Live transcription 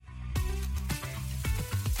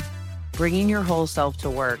bringing your whole self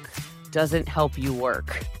to work doesn't help you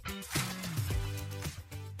work.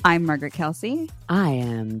 I'm Margaret Kelsey. I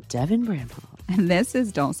am Devin Bramhall. And this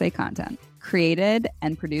is Don't Say Content, created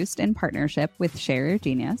and produced in partnership with Share Your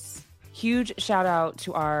Genius. Huge shout out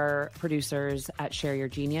to our producers at Share Your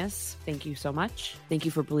Genius. Thank you so much. Thank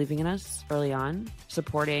you for believing in us early on,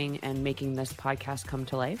 supporting and making this podcast come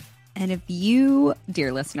to life. And if you,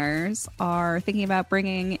 dear listeners, are thinking about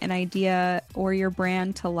bringing an idea or your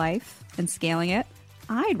brand to life and scaling it,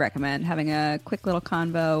 I'd recommend having a quick little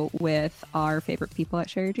convo with our favorite people at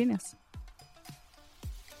Share Your Genius.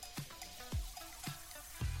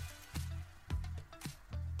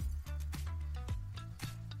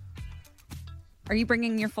 Are you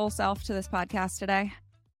bringing your full self to this podcast today?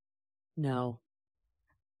 No,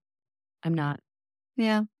 I'm not.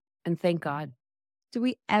 Yeah. And thank God. Do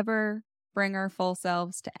we ever bring our full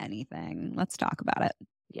selves to anything? Let's talk about it.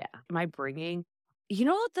 Yeah. Am I bringing? You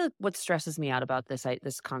know what stresses me out about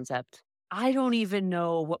this concept? I don't even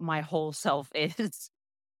know what my whole self is.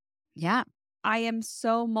 Yeah. I am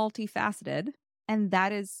so multifaceted, and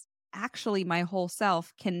that is actually my whole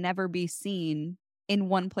self can never be seen in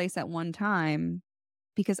one place at one time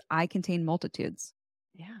because I contain multitudes.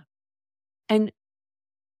 Yeah. And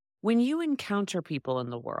when you encounter people in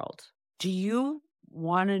the world, do you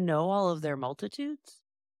want to know all of their multitudes?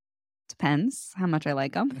 Depends how much I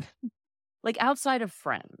like them. Like outside of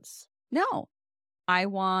friends? No. I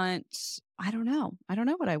don't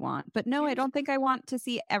know what I want. But no, I don't think I want to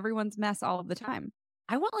see everyone's mess all of the time.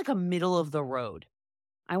 I want like a middle of the road.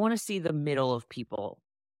 I want to see the middle of people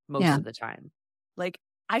most of the time. Like,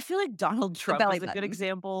 I feel like Donald Trump is a good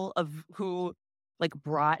example of who like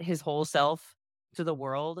brought his whole self to the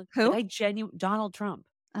world. Who? Like, Donald Trump.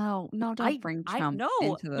 Oh, no, don't bring Trump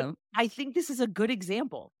into the... I think this is a good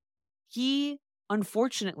example. He,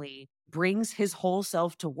 unfortunately, brings his whole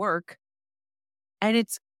self to work, and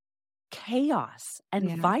it's chaos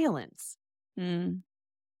and violence. Mm.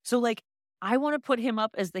 So, like, I want to put him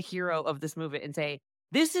up as the hero of this movie and say,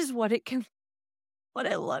 this is what it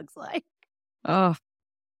looks like. Oh.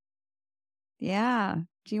 Yeah.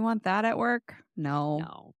 Do you want that at work?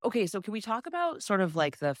 No. Okay, so can we talk about sort of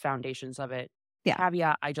like the foundations of it? Yeah.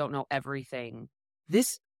 Caveat, I don't know everything.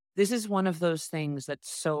 This is one of those things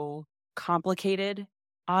that's so complicated,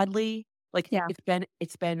 oddly. Like,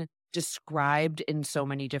 it's been described in so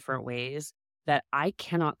many different ways that I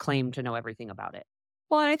cannot claim to know everything about it.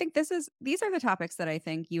 Well, and I think these are the topics that I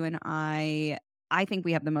think you and I think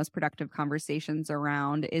we have the most productive conversations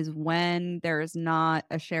around is when there is not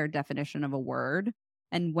a shared definition of a word,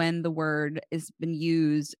 and when the word has been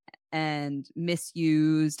used and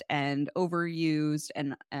misused and overused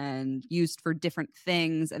and used for different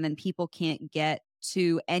things, and then people can't get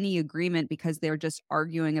to any agreement because they're just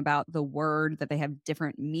arguing about the word that they have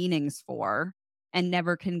different meanings for and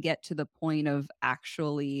never can get to the point of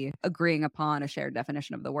actually agreeing upon a shared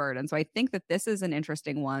definition of the word. And so I think that this is an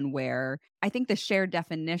interesting one where I think the shared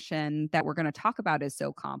definition that we're going to talk about is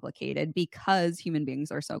so complicated because human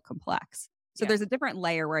beings are so complex. So there's a different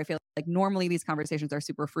layer where I feel like normally these conversations are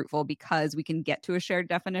super fruitful because we can get to a shared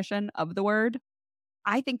definition of the word.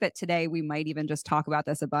 I think that today we might even just talk about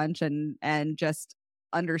this a bunch and just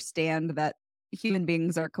understand that human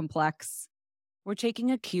beings are complex. We're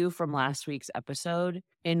taking a cue from last week's episode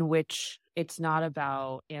in which it's not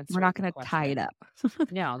about answering. We're not going to tie it up.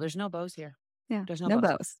 No, there's no bows here. Yeah, there's no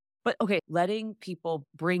bows. But okay, letting people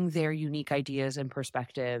bring their unique ideas and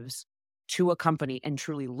perspectives to a company and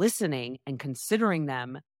truly listening and considering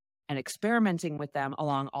them and experimenting with them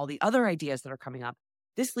along all the other ideas that are coming up,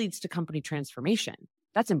 this leads to company transformation.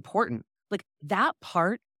 That's important. Like that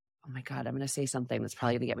part. Oh my God, I'm going to say something that's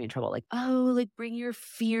probably going to get me in trouble. Like, oh, like bring your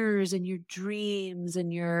fears and your dreams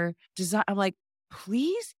and your desire. I'm like,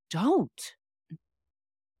 please don't.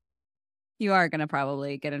 You are going to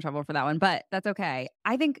probably get in trouble for that one, but that's okay.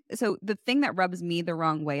 I think so. The thing that rubs me the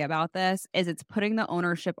wrong way about this is it's putting the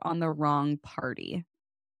ownership on the wrong party.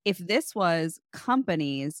 If this was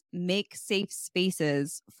companies make safe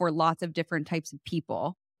spaces for lots of different types of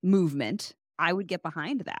people movement, I would get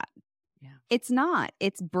behind that. Yeah. It's not.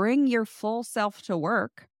 It's bring your full self to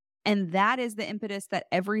work. And that is the impetus that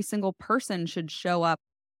every single person should show up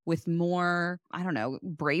with more, I don't know,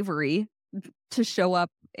 bravery to show up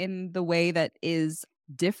in the way that is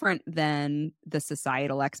different than the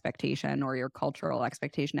societal expectation or your cultural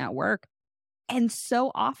expectation at work. And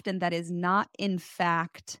so often that is not, in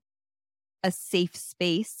fact, a safe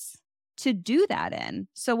space to do that in.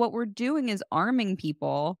 So what we're doing is not arming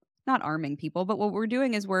people, but what we're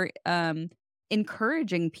doing is we're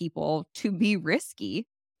encouraging people to be risky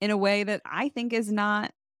in a way that I think is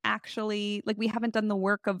not actually, like, we haven't done the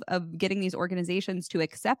work of getting these organizations to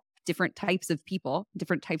accept different types of people,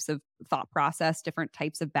 different types of thought process, different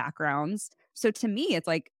types of backgrounds. So to me, it's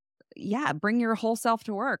like, yeah, bring your whole self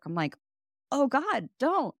to work. I'm like, oh God,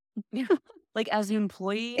 don't. Yeah. Like as an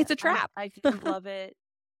employee, It's a trap. I think love it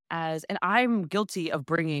as, and I'm guilty of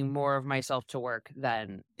bringing more of myself to work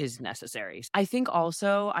than is necessary. I think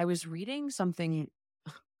also I was reading something,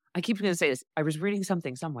 I keep going to say this, I was reading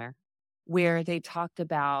something somewhere where they talked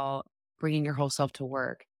about bringing your whole self to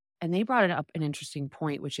work. And they brought it up an interesting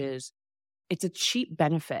point, which is it's a cheap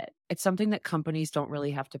benefit. It's something that companies don't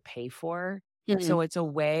really have to pay for. Mhm. So it's a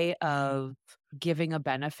way of giving a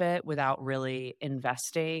benefit without really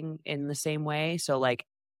investing in the same way. So like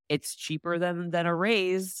it's cheaper than a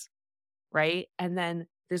raise, right? And then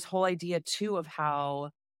this whole idea too of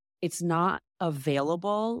how it's not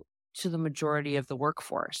available to the majority of the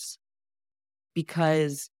workforce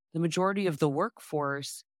because the majority of the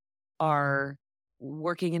workforce are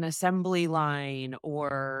working in assembly line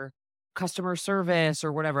or customer service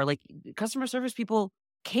or whatever. Like customer service people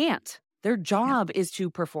can't. Their Yeah. job is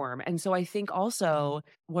to perform. And so I think also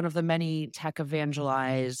one of the many tech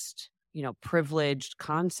evangelized, privileged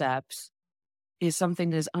concepts is something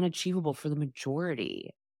that is unachievable for the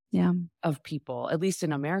majority Yeah. of people, at least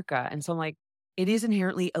in America. And so I'm like, it is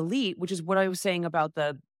inherently elite, which is what I was saying about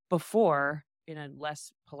the before in a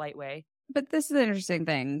less polite way. But this is an interesting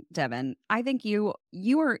thing, Devin. I think you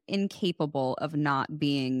are incapable of not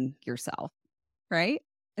being yourself, right?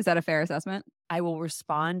 Is that a fair assessment? I will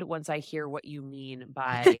respond once I hear what you mean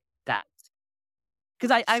by that.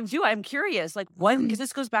 Because I'm curious, like what, because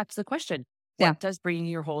this goes back to the question, Yeah. what does bringing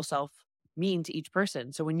your whole self mean to each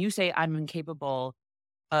person? So when you say I'm incapable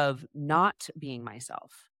of not being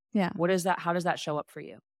myself, Yeah. how does that show up for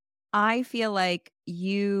you? I feel like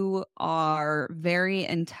you are very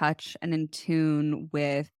in touch and in tune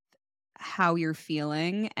with how you're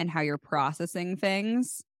feeling and how you're processing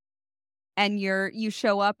things. And you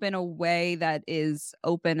show up in a way that is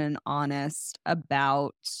open and honest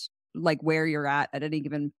about like where you're at any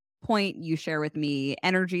given point. You share with me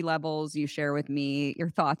energy levels, you share with me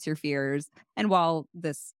your thoughts, your fears. And while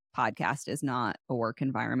this podcast is not a work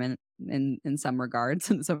environment in some regards,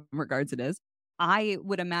 in some regards it is, I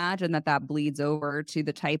would imagine that that bleeds over to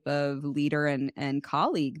the type of leader and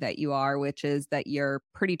colleague that you are, which is that you're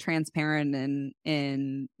pretty transparent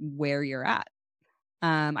in where you're at.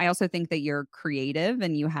 I also think that you're creative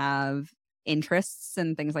and you have interests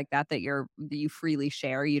and things like that that you freely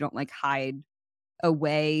share. You don't like hide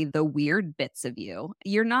away the weird bits of you.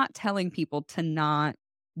 You're not telling people to not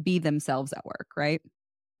be themselves at work, right?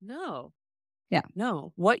 No. Yeah.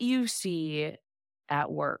 No. What you see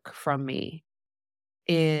at work from me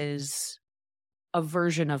is a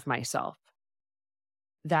version of myself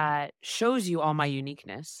that shows you all my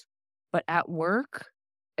uniqueness. But at work,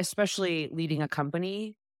 especially leading a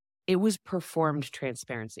company, it was performed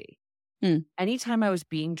transparency. Mm. Anytime I was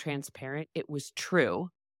being transparent, it was true,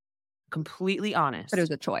 completely honest. But it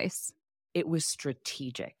was a choice. It was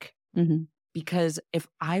strategic. Mm-hmm. Because if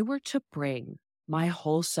I were to bring my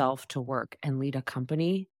whole self to work and lead a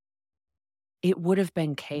company, it would have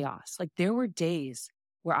been chaos. Like there were days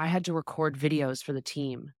where I had to record videos for the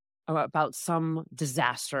team about some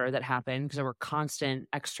disaster that happened because there were constant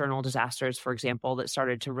external disasters, for example, that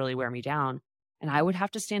started to really wear me down. And I would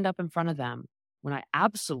have to stand up in front of them when I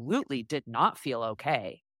absolutely did not feel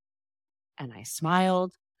okay. And I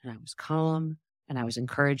smiled and I was calm and I was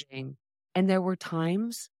encouraging. And there were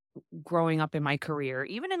times growing up in my career,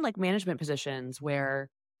 even in like management positions, where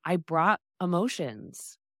I brought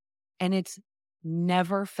emotions and it's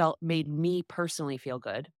never made me personally feel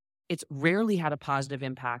good. It's rarely had a positive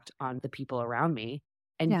impact on the people around me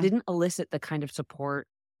and didn't elicit the kind of support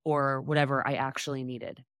or whatever I actually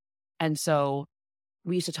needed. And so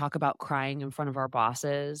we used to talk about crying in front of our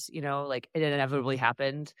bosses, like it inevitably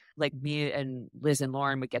happened. Like me and Liz and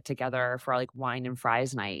Lauren would get together for like wine and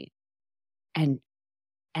fries night. And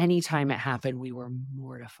anytime it happened, we were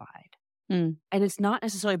mortified. Mm. And it's not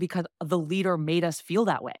necessarily because the leader made us feel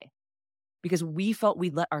that way, because we felt we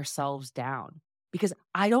let ourselves down. Because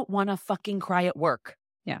I don't want to fucking cry at work.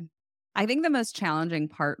 Yeah. I think the most challenging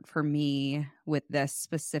part for me with this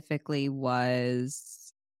specifically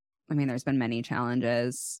was, there's been many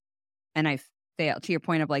challenges and I failed to your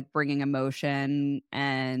point of like bringing emotion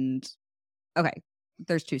and okay,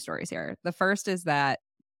 there's two stories here. The first is that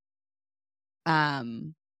I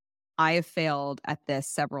have failed at this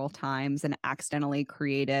several times and accidentally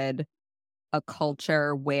created a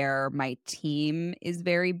culture where my team is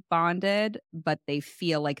very bonded, but they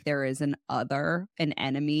feel like there is an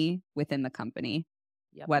enemy within the company,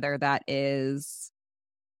 Yep. whether that is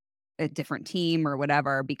a different team or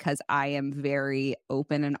whatever, because I am very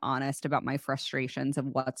open and honest about my frustrations of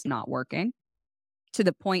what's not working, to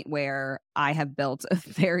the point where I have built a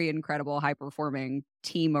very incredible high performing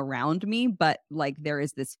team around me. But like there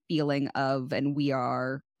is this feeling of, and we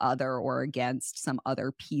are other or against some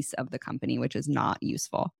other piece of the company, which is not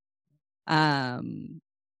useful.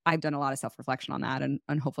 I've done a lot of self-reflection on that,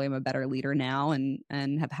 and hopefully I'm a better leader now and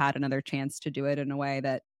have had another chance to do it in a way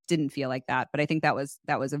that didn't feel like that. But I think that was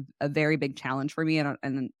a very big challenge for me,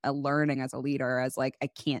 and a learning as a leader, as like, I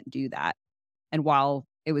can't do that. And while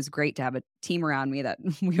it was great to have a team around me that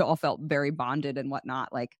we all felt very bonded and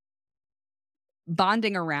whatnot, like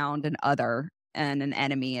bonding around an other and an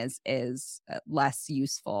enemy is less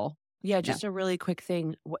useful. Yeah, just a really quick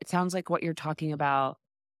thing. It sounds like what you're talking about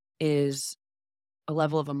is a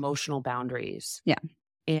level of emotional boundaries. Yeah.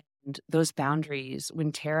 And those boundaries,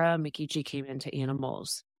 when Tara Mikichi came into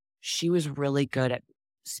Animals, she was really good at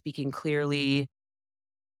speaking clearly,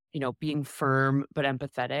 being firm but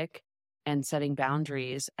empathetic and setting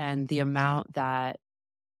boundaries. And the amount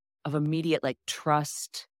of immediate like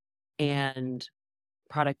trust and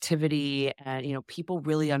productivity, and people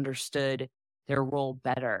really understood their role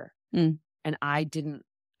better. And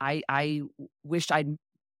I wished I'd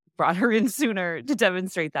brought her in sooner to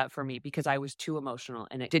demonstrate that for me, because I was too emotional,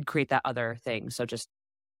 and it did create that other thing. So just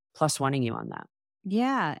 +1ing you on that.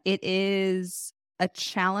 Yeah, it is a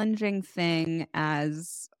challenging thing,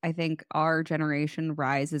 as I think our generation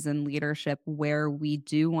rises in leadership, where we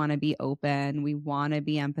do want to be open, we want to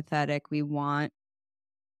be empathetic, we want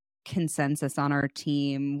consensus on our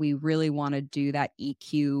team, we really want to do that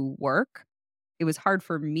EQ work. It was hard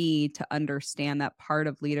for me to understand that part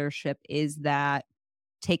of leadership is that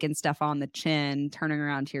taking stuff on the chin, turning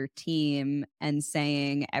around to your team and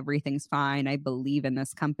saying, everything's fine. I believe in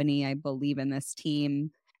this company. I believe in this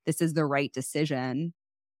team. This is the right decision.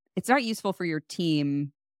 It's not useful for your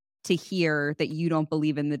team to hear that you don't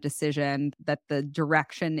believe in the decision, that the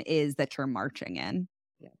direction is that you're marching in.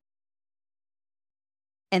 Yeah.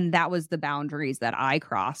 And that was the boundaries that I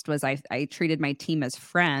crossed, was I treated my team as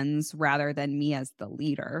friends rather than me as the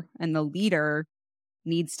leader. And the leader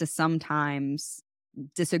needs to sometimes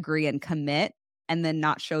disagree and commit, and then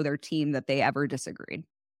not show their team that they ever disagreed.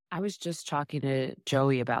 I was just talking to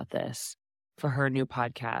Joey about this for her new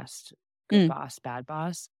podcast, Good Boss, Bad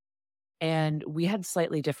Boss. And we had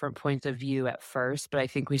slightly different points of view at first, but I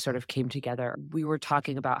think we sort of came together. We were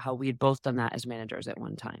talking about how we had both done that as managers at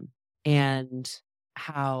one time, and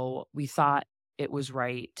how we thought it was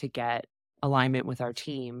right to get alignment with our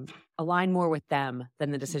team, align more with them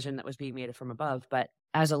than the decision that was being made from above. But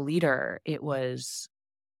as a leader, it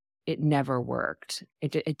never worked.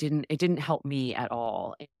 It didn't help me at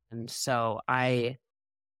all. And so I've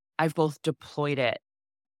both deployed it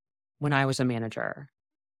when I was a manager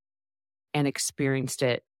and experienced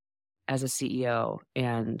it as a CEO,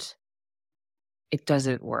 and it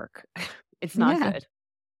doesn't work. It's not good.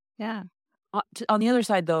 Yeah. On the other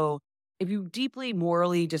side, though, if you deeply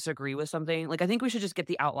morally disagree with something, like, I think we should just get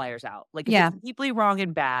the outliers out. Like, if it's deeply wrong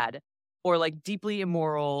and bad, or like deeply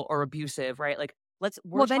immoral or abusive, right? Like,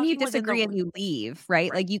 then you disagree and you leave,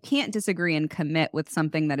 right? Like, you can't disagree and commit with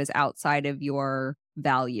something that is outside of your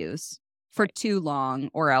values for too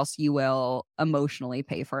long, or else you will emotionally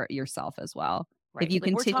pay for it yourself as well. Right. If you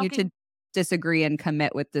continue to disagree and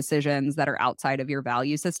commit with decisions that are outside of your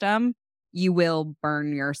value system, you will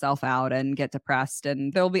burn yourself out and get depressed,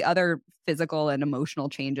 and there'll be other physical and emotional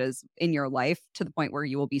changes in your life to the point where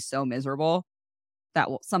you will be so miserable that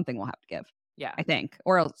something will have to give. Yeah, I think,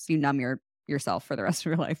 or else you numb yourself for the rest of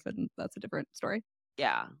your life, and that's a different story.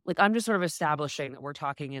 Yeah, like, I'm just sort of establishing that we're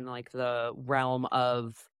talking in like the realm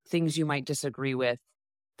of things you might disagree with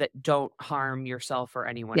that don't harm yourself or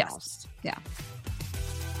anyone else. Yeah.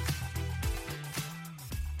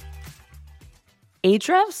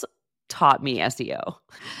 Ahrefs taught me SEO.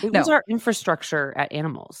 It was our infrastructure at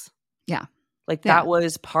Animals. Yeah. Like, that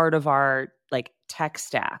was part of our like tech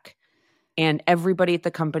stack, and everybody at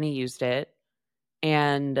the company used it.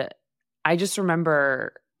 And I just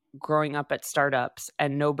remember growing up at startups,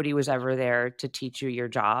 and nobody was ever there to teach you your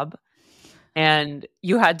job. And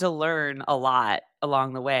you had to learn a lot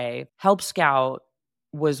along the way. Help Scout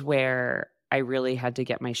was where I really had to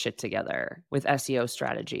get my shit together with SEO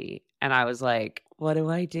strategy. And I was like, what do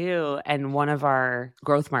I do? And one of our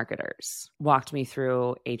growth marketers walked me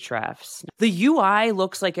through Ahrefs. The UI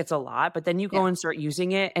looks like it's a lot, but then you go and start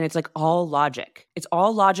using it, and it's like all logic. It's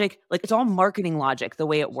all logic. Like, it's all marketing logic, the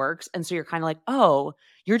way it works. And so you're kind of like, oh,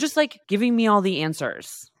 you're just like giving me all the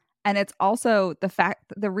answers. And it's also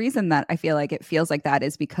the reason that I feel like it feels like that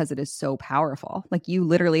is because it is so powerful. Like you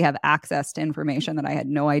literally have access to information that I had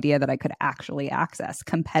no idea that I could actually access.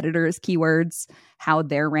 Competitors, keywords, how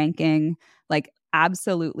they're ranking, like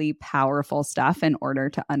absolutely powerful stuff in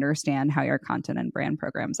order to understand how your content and brand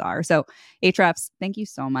programs are. So, Ahrefs, thank you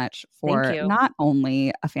so much Thank for you. not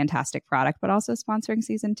only a fantastic product, but also sponsoring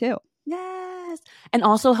season 2. Yes. And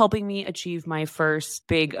also helping me achieve my first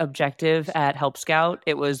big objective at Help Scout.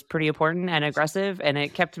 It was pretty important and aggressive, and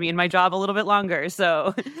it kept me in my job a little bit longer.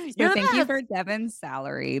 So you're the Thank you best. for Devin's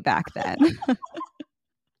salary back then.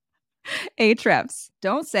 Ahrefs.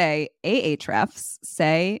 Don't say Ahrefs.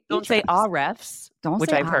 Say Don't say Ahrefs. refs, Don't which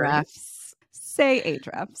say I've heard. Ahrefs. Say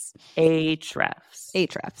Ahrefs. Ahrefs.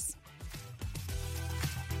 Ahrefs.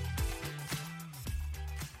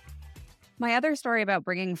 My other story about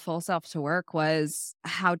bringing full self to work was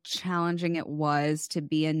how challenging it was to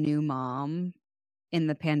be a new mom in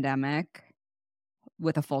the pandemic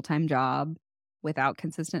with a full-time job without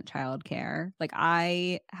consistent childcare. Like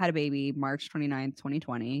I had a baby March 29th,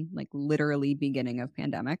 2020, like literally beginning of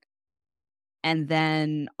pandemic. And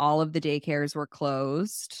then all of the daycares were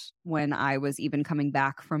closed when I was even coming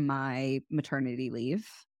back from my maternity leave.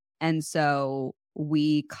 And so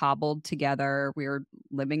we cobbled together. We were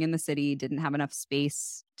living in the city, didn't have enough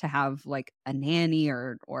space to have like a nanny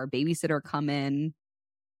or a babysitter come in.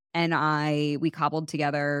 And we cobbled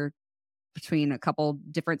together between a couple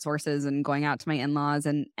different sources and going out to my in-laws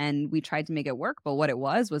and we tried to make it work. But what it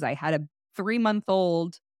was I had a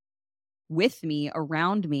 3-month-old with me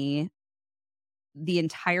around me the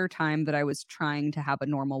entire time that I was trying to have a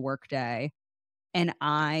normal work day. And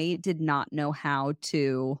I did not know how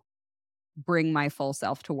to bring my full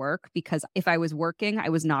self to work because if I was working, I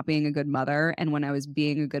was not being a good mother. And when I was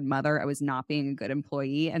being a good mother, I was not being a good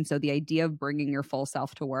employee. And so the idea of bringing your full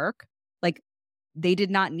self to work, like they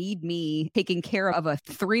did not need me taking care of a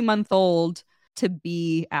 3-month-old to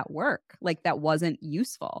be at work. Like that wasn't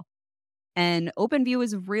useful. And OpenView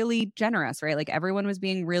was really generous, right? Like everyone was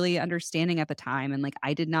being really understanding at the time. And like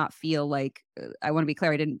I did not feel like, I want to be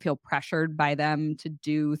clear, I didn't feel pressured by them to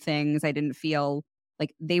do things. I didn't feel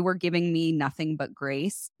like they were giving me nothing but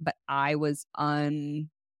grace, but I was unable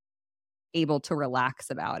to relax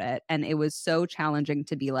about it. And it was so challenging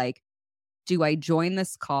to be like, do I join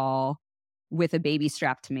this call with a baby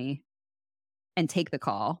strapped to me and take the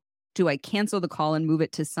call? Do I cancel the call and move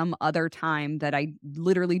it to some other time that I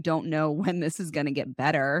literally don't know when this is going to get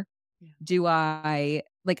better? Yeah. Do I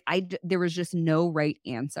there was just no right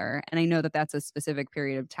answer. And I know that that's a specific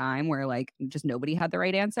period of time where like just nobody had the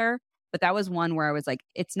right answer. But that was one where I was like,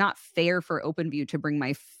 it's not fair for OpenView to bring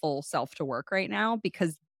my full self to work right now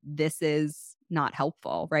because this is not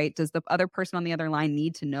helpful, right? Does the other person on the other line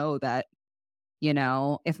need to know that, you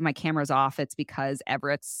know, if my camera's off, it's because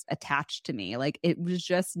Everett's attached to me? Like it was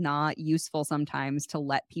just not useful sometimes to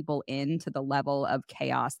let people into the level of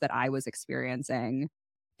chaos that I was experiencing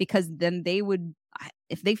because then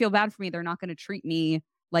if they feel bad for me, they're not going to treat me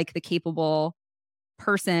like the capable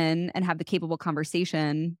person and have the capable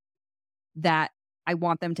conversation that I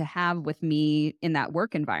want them to have with me in that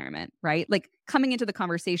work environment, right? Like coming into the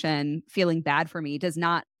conversation feeling bad for me does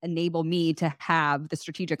not enable me to have the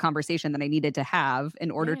strategic conversation that I needed to have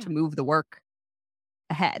in order to move the work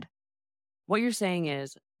ahead. What you're saying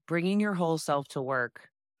is bringing your whole self to work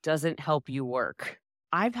doesn't help you work.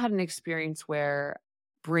 I've had an experience where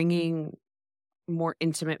bringing more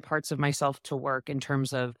intimate parts of myself to work in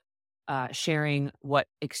terms of sharing what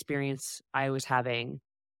experience I was having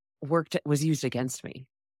was used against me.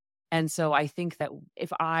 And so I think that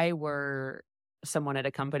if I were someone at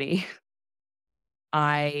a company,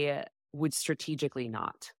 I would strategically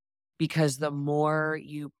not, because the more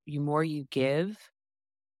you give,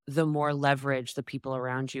 the more leverage the people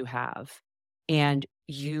around you have. And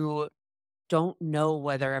you don't know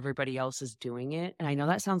whether everybody else is doing it. And I know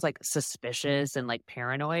that sounds like suspicious and like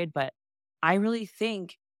paranoid, but I really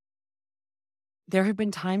think there have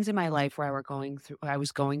been times in my life where I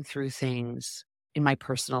was going through things in my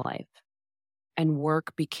personal life and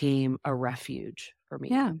work became a refuge for me.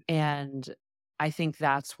 Yeah. And I think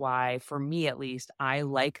that's why, for me at least, I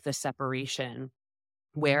like the separation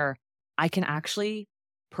where I can actually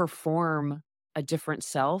perform a different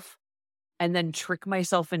self and then trick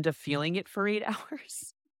myself into feeling it for 8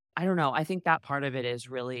 hours. I don't know. I think that part of it is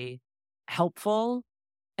really helpful.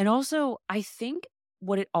 And also, I think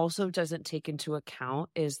what it also doesn't take into account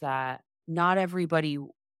is that not everybody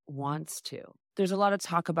wants to. There's a lot of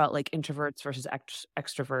talk about like introverts versus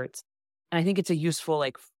extroverts. And I think it's a useful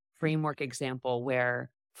like framework example where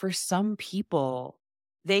for some people,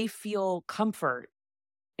 they feel comfort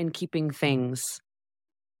in keeping things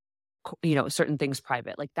certain things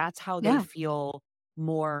private. Like that's how they Yeah. feel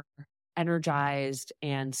more energized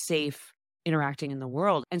and safe interacting in the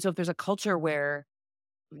world. And so if there's a culture where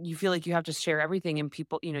you feel like you have to share everything and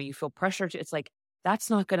people, you feel pressure to, it's like, that's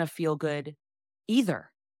not going to feel good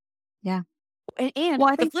either. Yeah. And Well,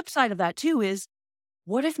 I the think flip side of that too is,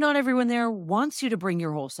 what if not everyone there wants you to bring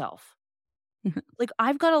your whole self? Like,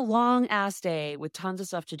 I've got a long ass day with tons of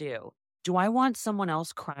stuff to do. Do I want someone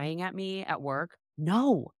else crying at me at work?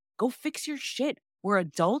 No. Go fix your shit. We're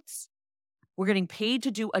adults. We're getting paid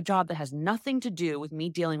to do a job that has nothing to do with me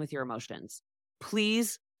dealing with your emotions.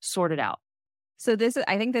 Please sort it out. so.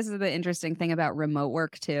 I think this is the interesting thing about remote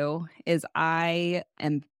work too, is I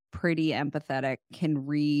am pretty empathetic, can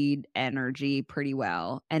read energy pretty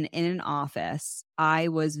well. And in an office, I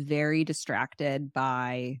was very distracted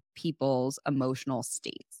by people's emotional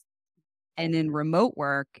states. And in remote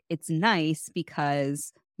work, it's nice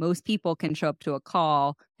because most people can show up to a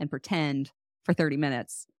call and pretend for 30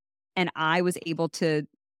 minutes. And I was able to,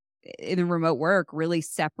 in remote work, really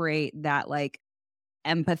separate that like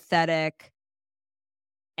empathetic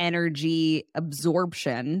energy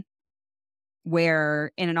absorption,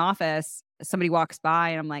 where in an office, somebody walks by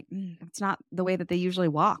and I'm like, that's not the way that they usually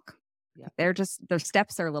walk. Yeah. Their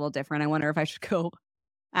steps are a little different. I wonder if I should go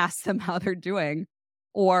ask them how they're doing.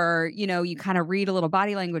 Or, you kind of read a little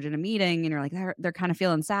body language in a meeting and you're like, they're kind of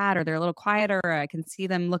feeling sad, or they're a little quieter. Or I can see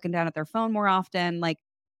them looking down at their phone more often. Like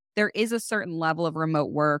there is a certain level of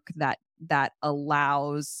remote work that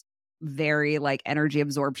allows very like energy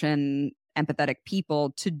absorption, empathetic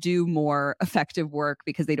people to do more effective work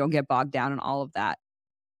because they don't get bogged down in all of that.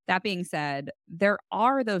 That being said, there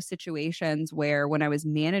are those situations where when I was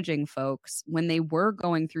managing folks, when they were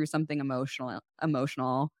going through something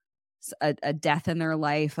emotional, a death in their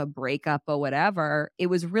life, a breakup or whatever, it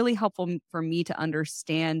was really helpful for me to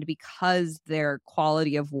understand, because their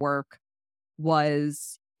quality of work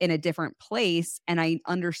was in a different place and I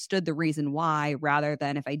understood the reason why, rather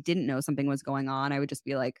than if I didn't know something was going on, I would just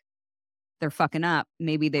be like, they're fucking up.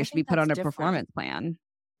 Maybe they should be put on a performance plan.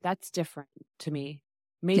 That's different to me.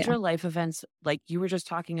 Major life events, like you were just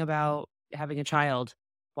talking about having a child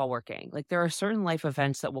while working. Like there are certain life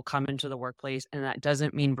events that will come into the workplace, and that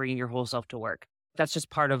doesn't mean bringing your whole self to work. That's just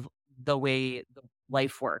part of the way the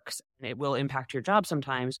life works. And it will impact your job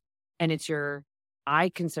sometimes. And I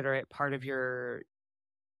consider it part of your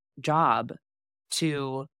job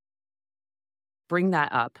to bring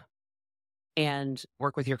that up and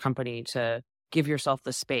work with your company to give yourself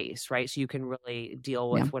the space, right? So you can really deal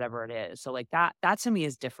with whatever it is. So like that to me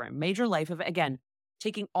is different. Major life event, again,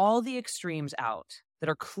 taking all the extremes out that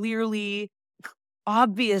are clearly,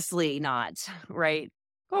 obviously not, right?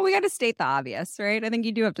 Well, we got to state the obvious, right? I think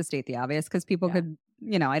you do have to state the obvious, because people could,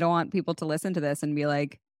 I don't want people to listen to this and be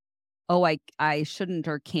like, oh, I shouldn't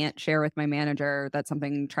or can't share with my manager that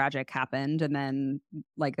something tragic happened. And then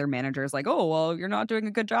like their manager's like, oh, well, you're not doing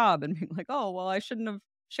a good job. And being like, oh, well, I shouldn't have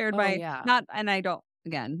shared nobody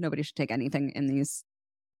should take anything in these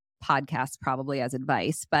podcasts probably as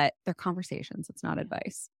advice, but they're conversations. It's not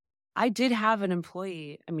advice. I did have an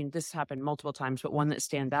employee, I mean, this happened multiple times, but one that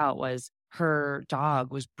stands out was her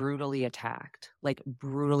dog was brutally attacked, like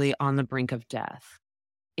brutally on the brink of death.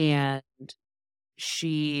 And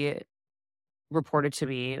she reported to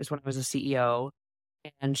me, it was when I was a CEO,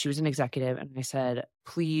 and she was an executive. And I said,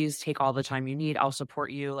 please take all the time you need. I'll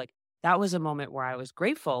support you. Like that was a moment where I was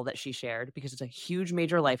grateful that she shared, because it's a huge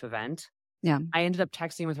major life event. Yeah. I ended up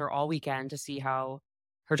texting with her all weekend to see how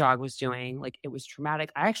her dog was doing. Like it was traumatic.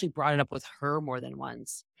 I actually brought it up with her more than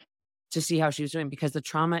once to see how she was doing, because the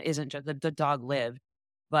trauma isn't just the dog lived,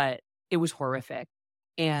 but it was horrific.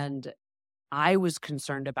 And I was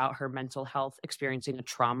concerned about her mental health experiencing a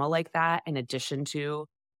trauma like that, in addition to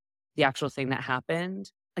the actual thing that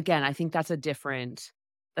happened. Again, I think that's a different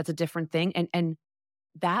thing. And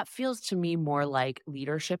that feels to me more like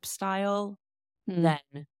leadership style than,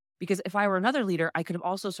 because if I were another leader, I could have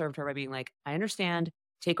also served her by being like, I understand,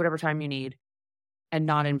 take whatever time you need, and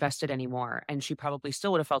not invested anymore. And she probably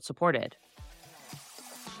still would have felt supported.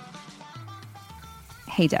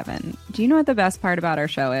 Hey, Devin, do you know what the best part about our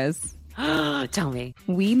show is? Tell me.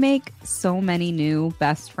 We make so many new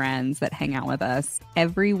best friends that hang out with us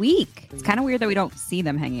every week. It's kind of weird that we don't see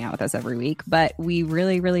them hanging out with us every week, but we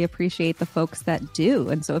really, really appreciate the folks that do.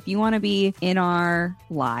 And so if you want to be in our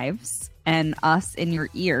lives and us in your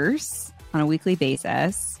ears on a weekly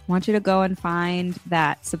basis, I want you to go and find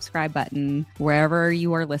that subscribe button wherever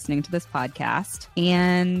you are listening to this podcast,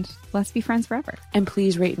 and let's be friends forever. And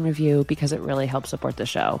please rate and review, because it really helps support the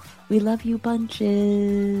show. We love you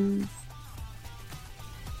bunches.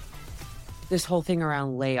 This whole thing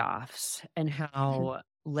around layoffs and how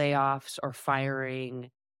layoffs or firing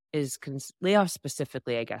is layoffs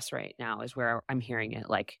specifically, I guess, right now is where I'm hearing it.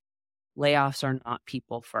 Like, layoffs are not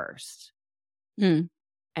people first. Mm.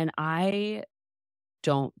 And I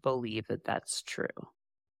don't believe that that's true.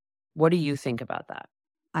 What do you think about that?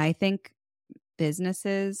 I think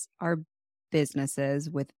businesses are businesses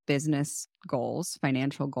with business goals,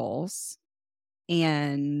 financial goals.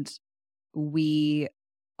 And we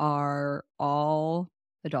are all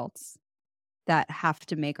adults that have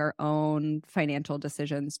to make our own financial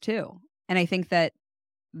decisions too. And I think that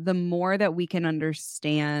the more that we can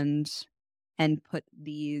understand and put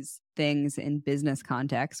these things in business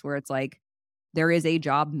context where it's like there is a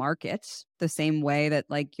job market, the same way that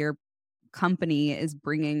like your company is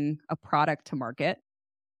bringing a product to market,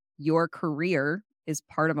 your career is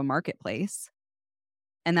part of a marketplace,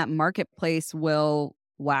 and that marketplace will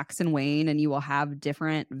wax and wane, and you will have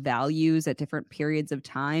different values at different periods of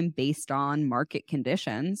time based on market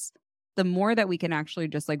conditions. The more that we can actually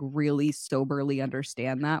just like really soberly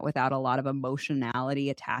understand that without a lot of emotionality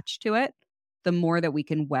attached to it, the more that we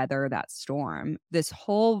can weather that storm. This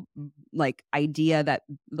whole like idea that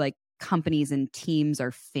like companies and teams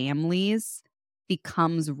are families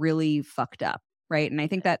becomes really fucked up, right? And I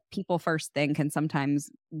think that people first thing can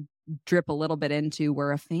sometimes drip a little bit into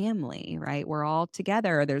we're a family, right? We're all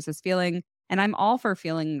together. There's this feeling, and I'm all for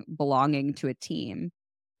feeling belonging to a team,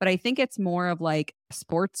 but I think it's more of like a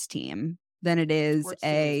sports team than it is Sports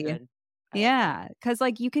team is good. I like that. yeah, because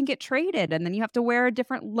like you can get traded and then you have to wear a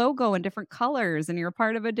different logo and different colors and you're a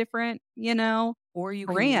part of a different, Or you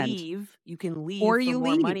can brand. leave. You can leave Or for you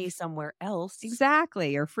more money leave. somewhere else.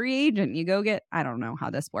 Exactly. You're free agent. You go get, I don't know how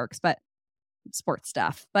this works, but sports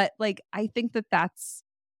stuff. But like, I think that that's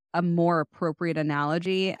a more appropriate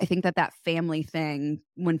analogy. I think that that family thing,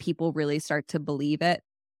 when people really start to believe it,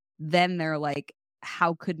 then they're like,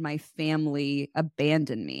 how could my family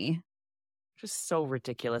abandon me? Just so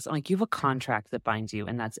ridiculous. Like, you have a contract that binds you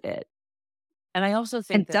and that's it. And I also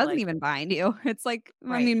think And that, doesn't like, even bind you. It's like, I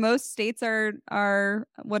right, mean, most states are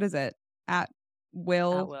what is it? At at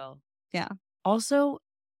will. will. Yeah. Also,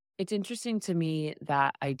 it's interesting to me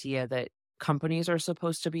that idea that companies are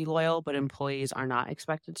supposed to be loyal, but employees are not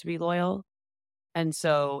expected to be loyal. And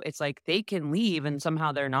so it's like they can leave and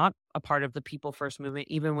somehow they're not a part of the people first movement,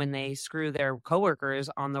 even when they screw their coworkers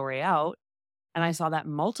on the way out. And I saw that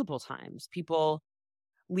multiple times. People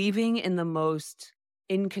leaving in the most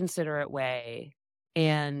inconsiderate way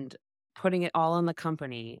and putting it all on the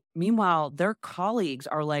company. Meanwhile, their colleagues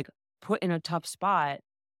are like put in a tough spot,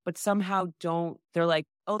 but somehow they're like,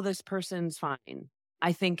 oh, this person's fine.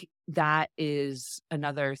 I think that is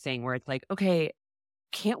another thing where it's like, okay,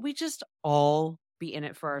 can't we just all be in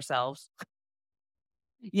it for ourselves?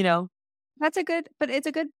 You know? That's a good, but it's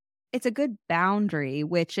a good boundary,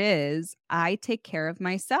 which is I take care of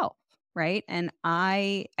myself, right? And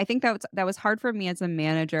I think that was hard for me as a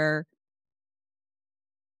manager.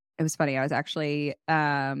 It was funny. I was actually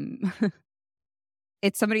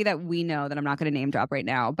it's somebody that we know that I'm not going to name drop right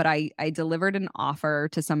now, but I delivered an offer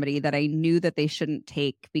to somebody that I knew that they shouldn't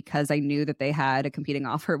take because I knew that they had a competing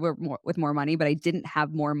offer with more money, but I didn't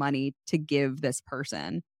have more money to give this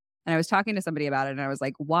person. And I was talking to somebody about it and I was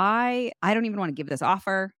like, why? I don't even want to give this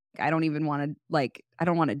offer. I don't even want to I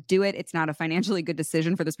don't want to do it. It's not a financially good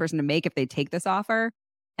decision for this person to make if they take this offer.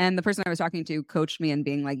 And the person I was talking to coached me in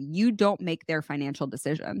being like, you don't make their financial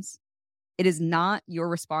decisions. It is not your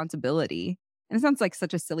responsibility. And it sounds like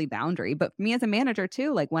such a silly boundary, but me as a manager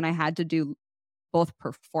too, like when I had to do both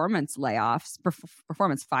performance layoffs,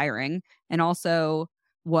 performance firing, and also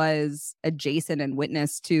was adjacent and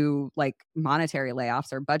witness to like monetary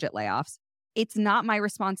layoffs or budget layoffs, it's not my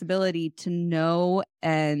responsibility to know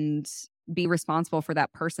and be responsible for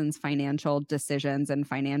that person's financial decisions and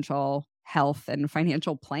financial health and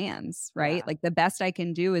financial plans, right? Yeah. Like the best I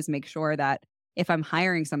can do is make sure that if I'm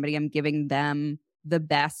hiring somebody, I'm giving them the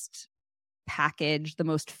best package, the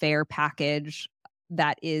most fair package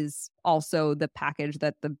that is also the package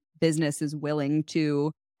that the business is willing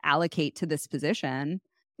to allocate to this position.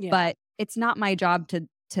 Yeah. But it's not my job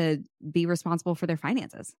to be responsible for their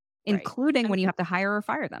finances, Right. including when you have to hire or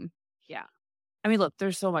fire them. Yeah. I mean, look,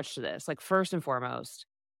 there's so much to this. Like, first and foremost,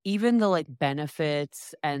 even the like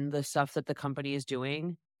benefits and the stuff that the company is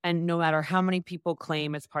doing, and no matter how many people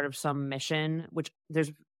claim it's part of some mission, which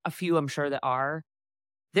there's a few I'm sure that are,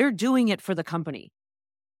 they're doing it for the company.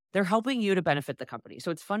 They're helping you to benefit the company.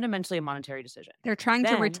 So it's fundamentally a monetary decision. They're trying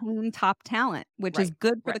to Then, retain top talent, which is right,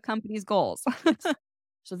 good for right. the company's goals. Yes.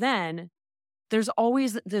 So then there's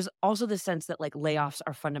also the sense that like layoffs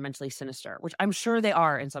are fundamentally sinister, which I'm sure they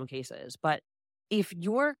are in some cases. But if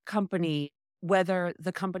your company, whether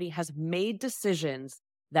the company has made decisions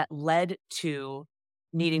that led to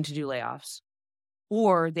needing to do layoffs,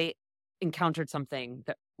 or they encountered something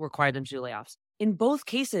that required them to do layoffs. In both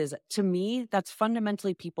cases, to me, that's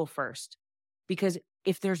fundamentally people first. Because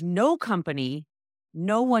if there's no company,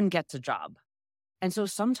 no one gets a job. And so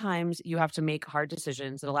sometimes you have to make hard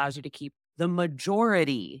decisions that allows you to keep the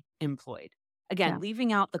majority employed. Again, Yeah.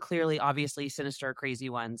 leaving out the clearly, obviously sinister, crazy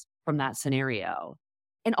ones from that scenario.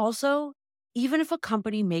 And also, even if a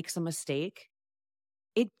company makes a mistake,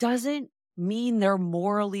 it doesn't mean they're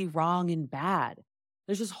morally wrong and bad.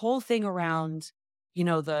 There's this whole thing around,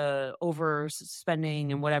 the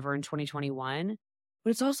overspending and whatever in 2021. But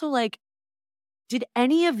it's also like, did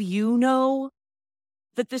any of you know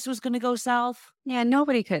that this was going to go south? Yeah,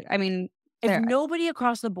 nobody could. I mean, If there, nobody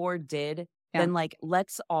across the board did, yeah. then like,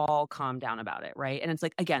 let's all calm down about it. Right. And it's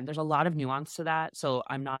like, again, there's a lot of nuance to that. So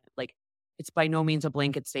I'm not like, it's by no means a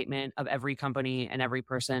blanket statement of every company and every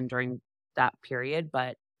person during that period.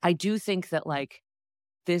 But I do think that like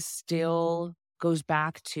this still goes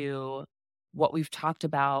back to what we've talked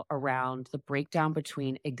about around the breakdown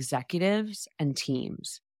between executives and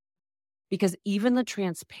teams. Because even the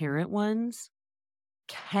transparent ones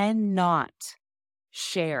cannot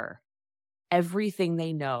share everything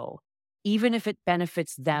they know, even if it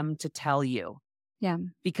benefits them to tell you. Yeah.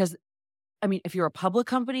 Because, I mean, if you're a public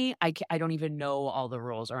company, I don't even know all the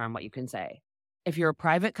rules around what you can say. If you're a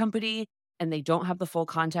private company and they don't have the full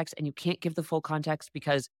context and you can't give the full context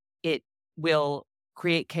because it will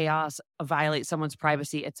create chaos, violate someone's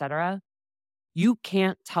privacy, etc., you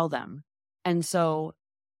can't tell them. And so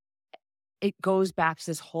it goes back to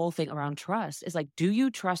this whole thing around trust. Is like, do you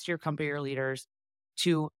trust your company or leaders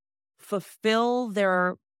to fulfill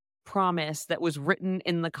their promise that was written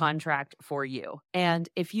in the contract for you? And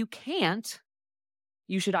if you can't,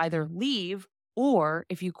 you should either leave, or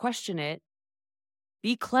if you question it,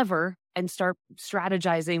 be clever and start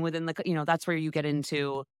strategizing within that's where you get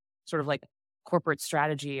into sort of like corporate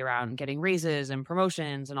strategy around getting raises and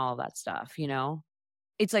promotions and all of that stuff.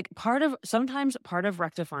 It's like sometimes part of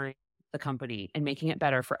rectifying the company and making it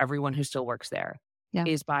better for everyone who still works there Yeah.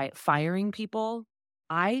 is by firing people.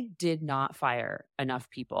 I did not fire enough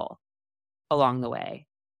people along the way.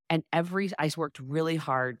 And I worked really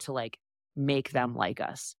hard to like make them like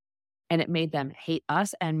us. And it made them hate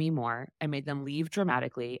us and me more, and made them leave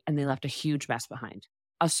dramatically, and they left a huge mess behind.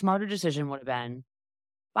 A smarter decision would have been,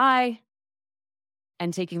 bye,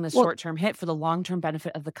 and taking the Well, short-term hit for the long-term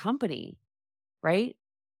benefit of the company, right?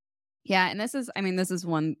 yeah. And this is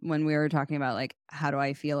one when we were talking about like, how do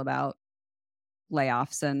I feel about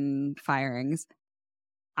layoffs and firings?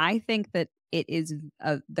 I think that it is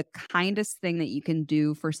the kindest thing that you can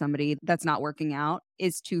do for somebody that's not working out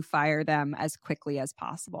is to fire them as quickly as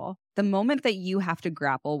possible. The moment that you have to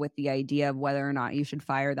grapple with the idea of whether or not you should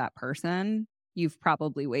fire that person, you've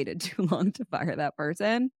probably waited too long to fire that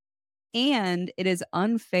person. And it is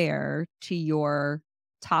unfair to your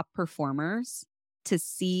top performers to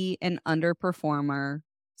see an underperformer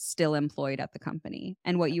still employed at the company.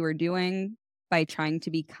 And what you are doing by trying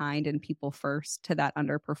to be kind and people first to that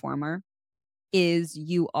underperformer is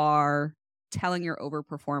you are telling your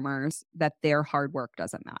overperformers that their hard work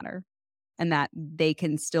doesn't matter and that they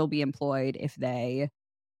can still be employed if they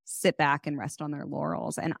sit back and rest on their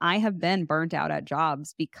laurels. And I have been burnt out at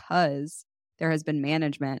jobs because there has been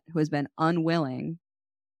management who has been unwilling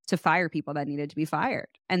to fire people that needed to be fired.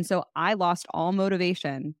 And so I lost all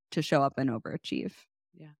motivation to show up and overachieve.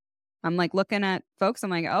 Yeah. I'm like looking at folks, I'm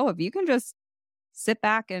like, oh, if you can just sit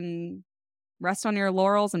back and rest on your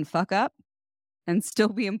laurels and fuck up and still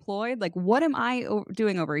be employed, like what am I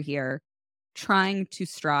doing over here trying to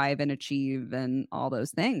strive and achieve and all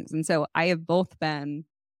those things? And so I have both been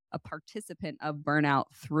a participant of burnout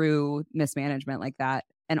through mismanagement like that,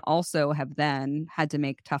 and also have then had to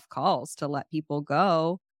make tough calls to let people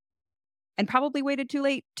go, and probably waited too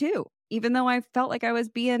late too, even though I felt like I was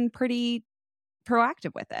being pretty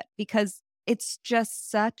proactive with it, because it's just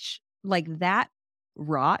such like that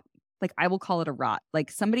rot. Like I will call it a rot.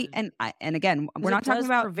 Like somebody, and again, we're not talking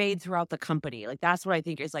about pervade throughout the company. Like that's what I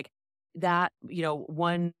think is like that.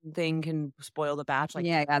 One thing can spoil the batch. Like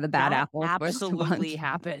yeah, the bad that apple absolutely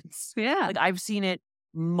happens. Yeah, Like I've seen it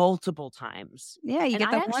multiple times. yeah. You And get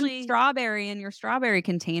I that one strawberry in your strawberry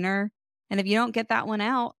container, and if you don't get that one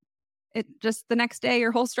out, it just the next day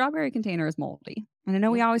your whole strawberry container is moldy. And I know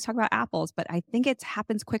we always talk about apples, but I think it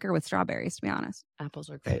happens quicker with strawberries, to be honest. Apples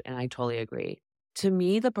are great, and I totally agree. To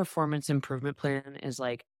me, the performance improvement plan is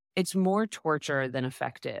like, it's more torture than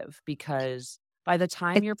effective, because by the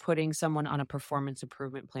time you're putting someone on a performance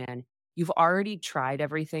improvement plan, you've already tried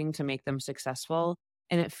everything to make them successful.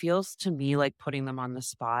 And it feels to me like putting them on the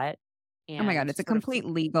spot. Oh my God, and it's a sort of complete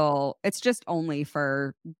legal, it's just only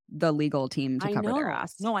for the legal team to I cover their know.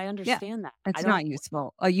 ass. No, I Yeah. understand that. I It's don't not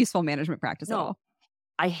a useful management practice at no. all.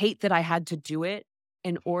 I hate that I had to do it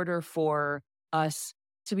in order for us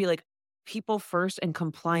to be like people first and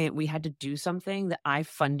compliant. We had to do something that I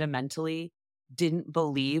fundamentally didn't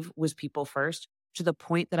believe was people first, to the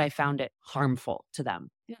point that I found it harmful to them.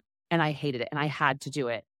 Yeah. And I hated it and I had to do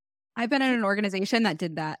it. I've been in an organization that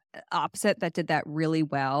did that opposite, that did that really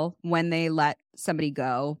well. When they let somebody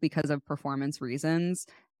go because of performance reasons,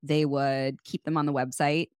 they would keep them on the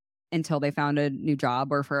website until they found a new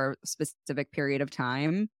job or for a specific period of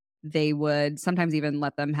time. They would sometimes even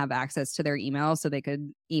let them have access to their email so they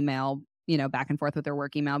could email, back and forth with their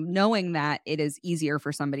work email, knowing that it is easier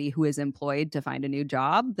for somebody who is employed to find a new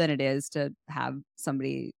job than it is to have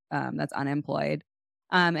somebody that's unemployed,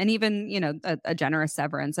 and even a generous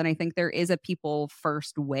severance. And I think there is a people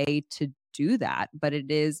first way to do that, but it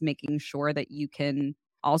is making sure that you can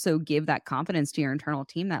also give that confidence to your internal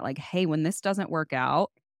team that, like, hey, when this doesn't work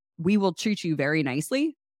out, we will treat you very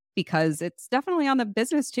nicely, because it's definitely on the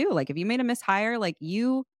business too. Like, if you made a mishire, like,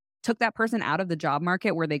 you took that person out of the job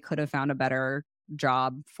market where they could have found a better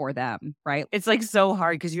job for them, right? It's like so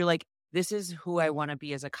hard because you're like, this is who I want to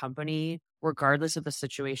be as a company, regardless of the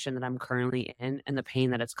situation that I'm currently in and the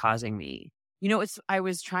pain that it's causing me. I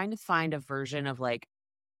was trying to find a version of like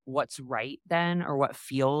what's right then, or what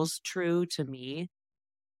feels true to me.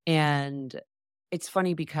 And it's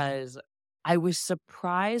funny because I was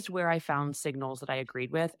surprised where I found signals that I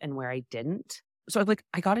agreed with and where I didn't. So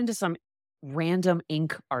I got into some random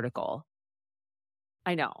Inc. article.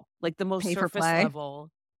 I know, like Pay for play.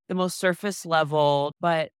 the most surface level,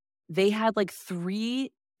 but they had like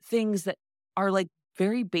three things that are like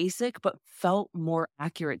very basic, but felt more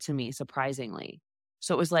accurate to me, surprisingly.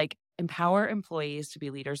 So it was like, empower employees to be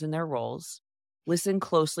leaders in their roles, listen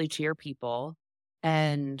closely to your people,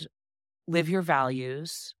 and live your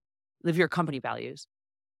values, live your company values,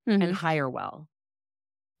 and Mhm. hire well.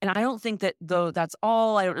 And I don't think that, though that's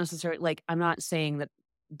all, I don't necessarily like, I'm not saying that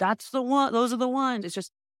that's the one, those are the ones. It's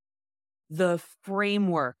just the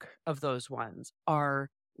framework of those ones are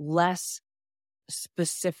less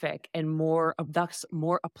specific and thus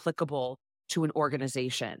more applicable to an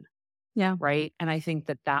organization. Yeah. Right. And I think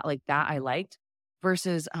that I liked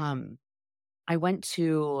versus, I went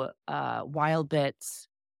to Wildbit's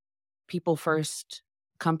People First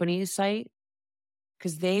Companies site,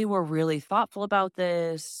 because they were really thoughtful about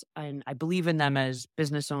this. And I believe in them as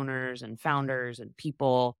business owners and founders and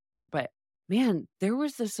people. But man, there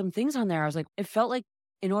was some things on there. I was like, it felt like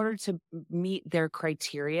in order to meet their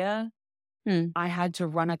criteria, Hmm. I had to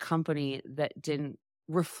run a company that didn't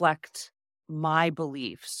reflect my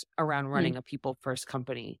beliefs around Hmm. running a people first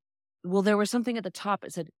company. Well, there was something at the top.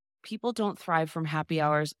 It said, people don't thrive from happy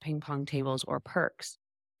hours, ping pong tables, or perks.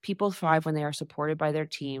 People thrive when they are supported by their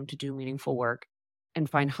team to do meaningful work and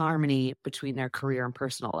find harmony between their career and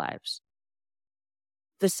personal lives.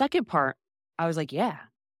 The second part, I was like, yeah,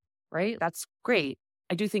 right? That's great.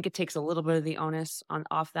 I do think it takes a little bit of the onus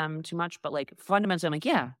off them too much, but like fundamentally, I'm like,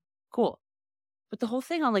 yeah, cool. But the whole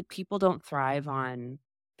thing on like people don't thrive on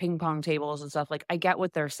ping pong tables and stuff, like I get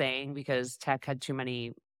what they're saying because tech had too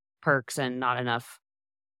many perks and not enough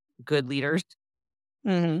good leaders.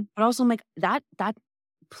 Mhm. But also I'm like that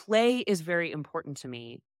play is very important to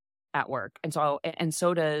me at work. And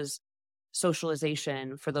so does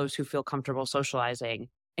socialization for those who feel comfortable socializing,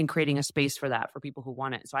 and creating a space for that for people who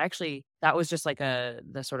want it. So that was just like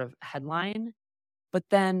the sort of headline. But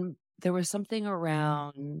then there was something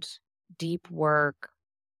around deep work,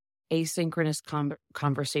 asynchronous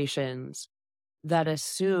conversations that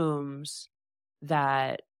assumes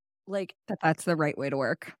that like, That's the right way to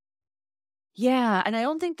work. yeah. And I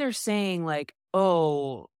don't think they're saying like,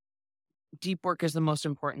 oh, deep work is the most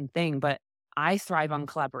important thing, but I thrive on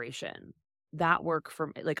collaboration. That work for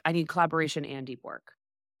me, like I need collaboration and deep work.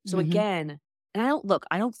 So Mhm. again, and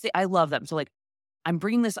I don't say I love them. So like I'm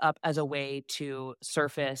bringing this up as a way to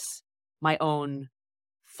surface my own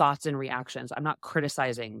thoughts and reactions. I'm not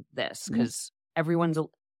criticizing this Yeah. because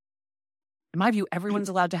in my view, everyone's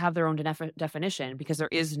allowed to have their own definition, because there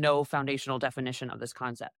is no foundational definition of this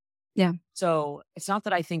concept. Yeah. So it's not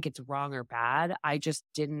that I think it's wrong or bad.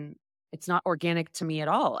 It's not organic to me at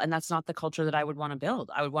all. And that's not the culture that I would want to build.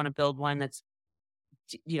 I would want to build one that's,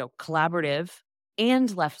 collaborative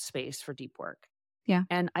and left space for deep work. Yeah.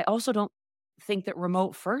 And I also don't think that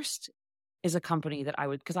Remote First is a company that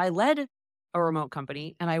because I led a remote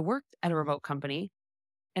company and I worked at a remote company,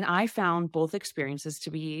 and I found both experiences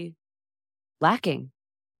to be lacking.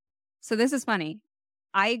 So this is funny.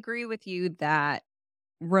 I agree with you that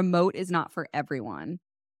remote is not for everyone.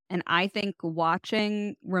 And I think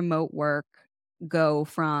watching remote work go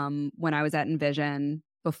from when I was at Envision,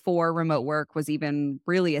 before remote work was even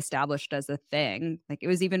really established as a thing, like it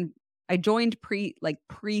was even, I joined pre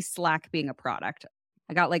Slack being a product.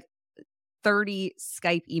 I got like 30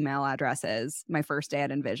 Skype email addresses my first day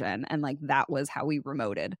at Envision. And like that was how we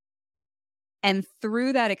remoted. And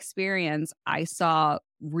through that experience, I saw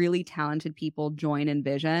really talented people join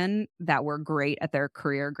Envision that were great at their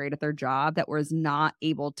career, great at their job, that was not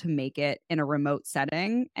able to make it in a remote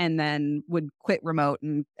setting and then would quit remote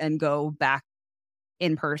and go back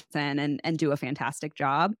in person and do a fantastic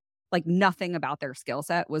job. Like nothing about their skill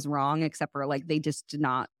set was wrong, except for like they just did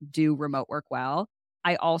not do remote work well.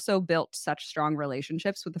 I also built such strong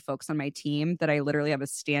relationships with the folks on my team that I literally have a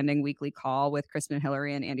standing weekly call with Kristen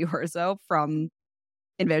Hillary and Andy Horzo from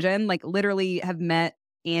Envision. Like literally have met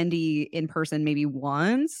Andy in person maybe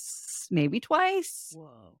once, maybe twice.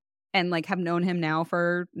 Whoa. And like have known him now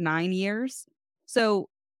for 9 years. So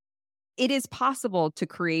it is possible to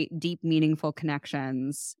create deep, meaningful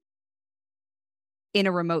connections in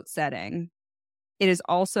a remote setting. It is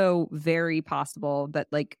also very possible that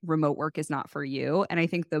like remote work is not for you. And I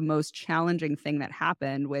think the most challenging thing that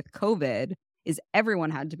happened with COVID is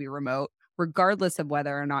everyone had to be remote, regardless of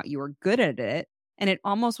whether or not you were good at it. And it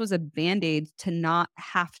almost was a band-aid to not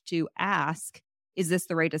have to ask, is this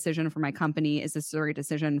the right decision for my company? Is this the right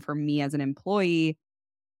decision for me as an employee?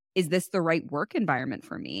 Is this the right work environment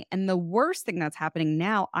for me? And the worst thing that's happening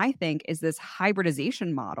now, I think, is this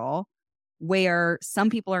hybridization model where some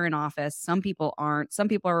people are in office, some people aren't, some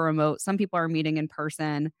people are remote, some people are meeting in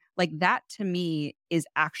person. Like that to me is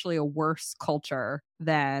actually a worse culture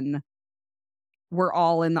than we're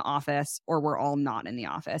all in the office or we're all not in the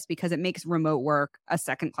office, because it makes remote work a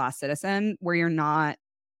second class citizen where you're not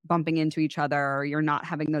bumping into each other, you're not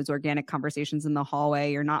having those organic conversations in the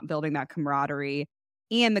hallway, you're not building that camaraderie,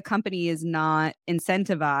 and the company is not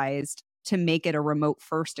incentivized to make it a remote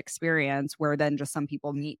first experience where then just some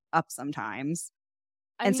people meet up sometimes.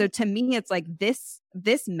 So to me, it's like this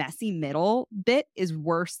messy middle bit is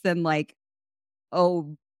worse than like,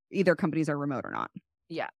 oh, either companies are remote or not.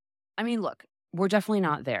 Yeah. I mean, look, we're definitely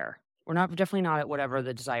not there. Definitely not at whatever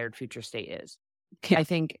the desired future state is. Yeah. I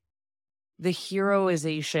think the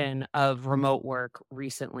heroization of remote work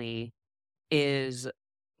recently is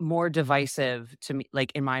more divisive to me,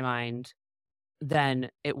 like in my mind, than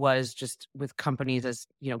it was just with companies as,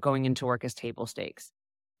 going into work as table stakes.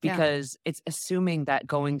 Yeah. Because it's assuming that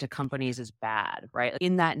going to companies is bad, right?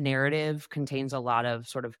 In that narrative contains a lot of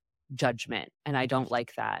sort of judgment, and I don't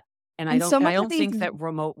like that. And I don't think that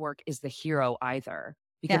remote work is the hero either,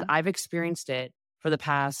 because I've experienced it for the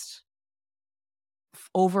past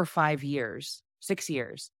over 5 years, 6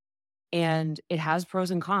 years. And it has pros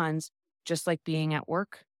and cons, just like being at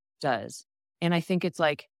work does. And I think it's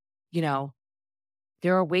like,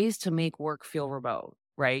 there are ways to make work feel remote,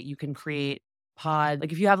 right? You can create pod,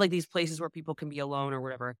 like if you have like these places where people can be alone or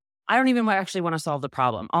whatever. I don't even actually want to solve the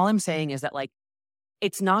problem. All I'm saying is that like,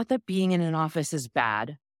 it's not that being in an office is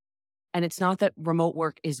bad, and it's not that remote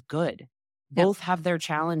work is good. Both have their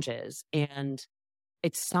challenges, and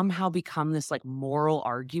it's somehow become this like moral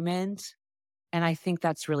argument. And I think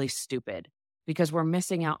that's really stupid because we're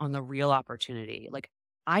missing out on the real opportunity. Like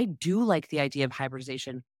I do like the idea of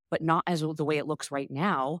hybridization, but not as the way it looks right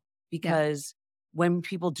now, because when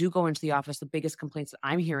people do go into the office, the biggest complaints that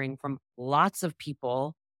I'm hearing from lots of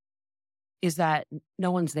people is that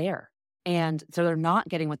no one's there. And so they're not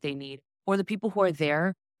getting what they need, or the people who are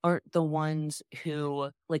there are the ones who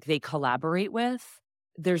like they collaborate with.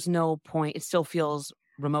 There's no point. It still feels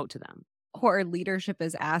remote to them. Or leadership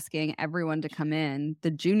is asking everyone to come in,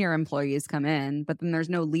 the junior employees come in, but then there's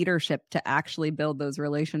no leadership to actually build those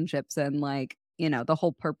relationships. And like, the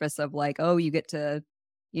whole purpose of like, oh, you get to,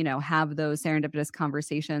 have those serendipitous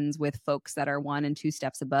conversations with folks that are 1 and 2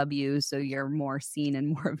 steps above you. So you're more seen and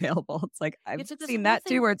more available. It's like, I've seen that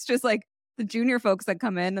too, where it's just like the junior folks that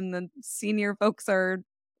come in and the senior folks are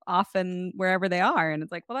often wherever they are. And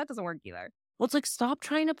it's like, well, that doesn't work either. Well, it's like, stop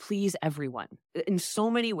trying to please everyone. In so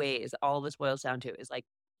many ways, all this boils down to is like,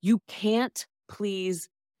 you can't please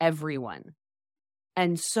everyone.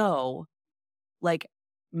 And so, like,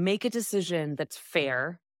 make a decision that's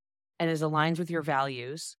fair and is aligned with your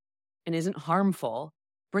values and isn't harmful.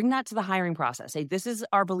 Bring that to the hiring process. Say, this is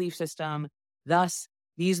our belief system. Thus,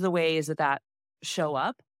 these are the ways that show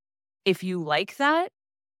up. If you like that,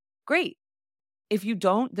 great. If you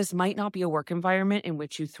don't, this might not be a work environment in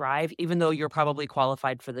which you thrive, even though you're probably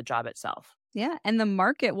qualified for the job itself. Yeah. And the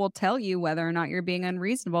market will tell you whether or not you're being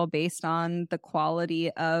unreasonable based on the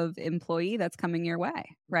quality of employee that's coming your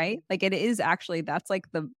way. Right. Like it is actually, that's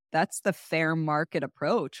the fair market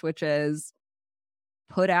approach, which is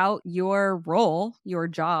put out your role, your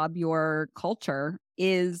job, your culture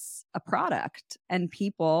is a product. And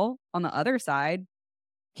people on the other side,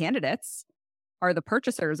 candidates, are the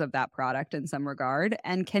purchasers of that product in some regard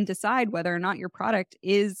and can decide whether or not your product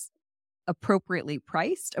is appropriately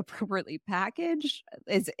priced, appropriately packaged.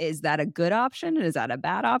 Is that a good option? Is that a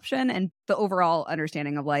bad option? And the overall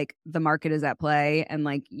understanding of like the market is at play and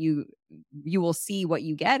like you will see what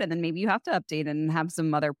you get and then maybe you have to update and have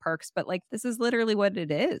some other perks. But like this is literally what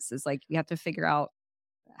it is like you have to figure out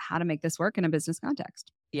how to make this work in a business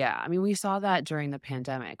context. Yeah. I mean, we saw that during the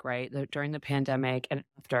pandemic, right? During the pandemic and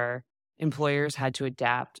after, employers had to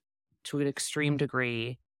adapt to an extreme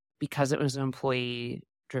degree because it was an employee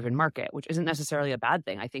driven market, which isn't necessarily a bad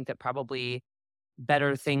thing. I think that probably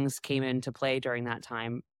better things came into play during that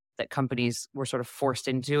time that companies were sort of forced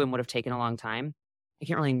into and would have taken a long time. I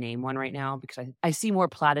can't really name one right now because I see more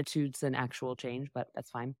platitudes than actual change, but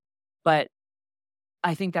that's fine. But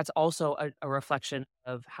I think that's also a reflection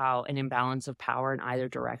of how an imbalance of power in either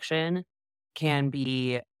direction can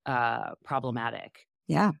be problematic.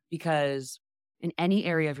 Yeah. Because in any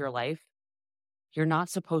area of your life, you're not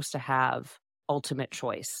supposed to have ultimate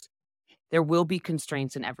choice. There will be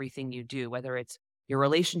constraints in everything you do, whether it's your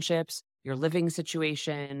relationships, your living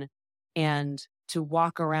situation, and to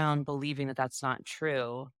walk around believing that that's not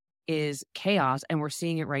true is chaos. And we're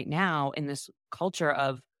seeing it right now in this culture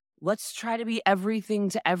of let's try to be everything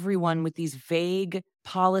to everyone with these vague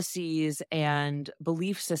policies and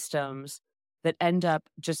belief systems that end up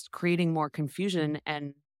just creating more confusion,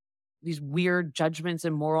 and these weird judgments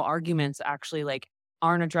and moral arguments actually like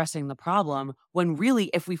aren't addressing the problem, when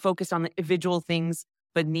really if we focus on the individual things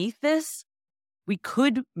beneath this, we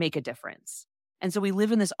could make a difference. And so we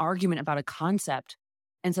live in this argument about a concept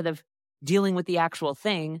instead of dealing with the actual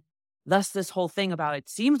thing. Thus, this whole thing about it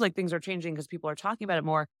seems like things are changing because people are talking about it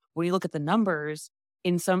more. When you look at the numbers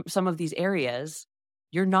in some of these areas,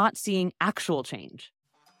 you're not seeing actual change.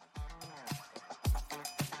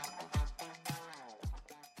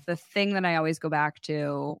 The thing that I always go back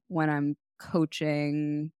to when I'm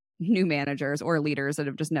coaching new managers or leaders that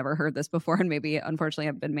have just never heard this before and maybe unfortunately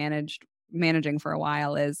have been managing for a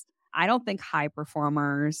while is I don't think high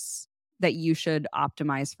performers that you should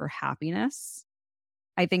optimize for happiness.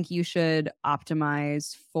 I think you should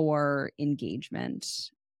optimize for engagement.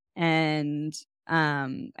 And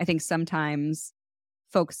I think sometimes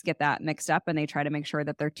folks get that mixed up and they try to make sure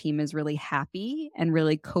that their team is really happy and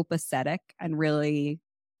really copacetic and really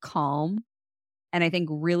calm. And I think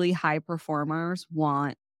really high performers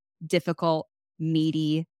want difficult,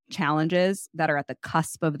 meaty challenges that are at the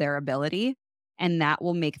cusp of their ability. And that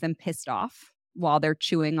will make them pissed off while they're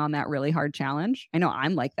chewing on that really hard challenge. I know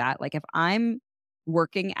I'm like that. Like if I'm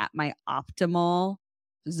working at my optimal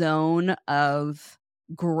zone of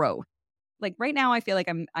growth, like right now, I feel like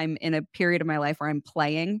I'm in a period of my life where I'm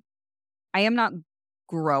playing. I am not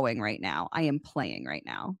growing right now. I am playing right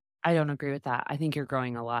now. I don't agree with that. I think you're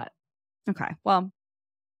growing a lot. Okay. Well,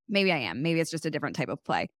 maybe I am. Maybe it's just a different type of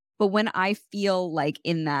play. But when I feel like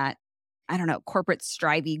in that, I don't know, corporate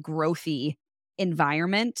strivey, growthy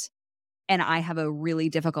environment, and I have a really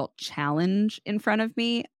difficult challenge in front of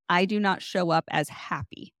me, I do not show up as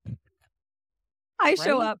happy. I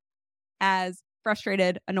show up as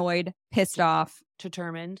frustrated, annoyed, pissed off,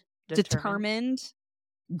 determined,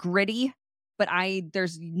 gritty. But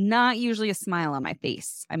there's not usually a smile on my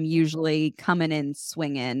face. I'm usually coming in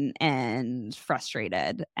swinging and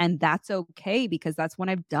frustrated. And that's okay because that's when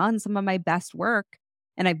I've done some of my best work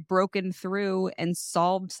and I've broken through and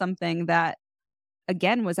solved something that,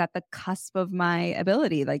 again, was at the cusp of my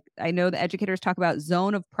ability. Like I know the educators talk about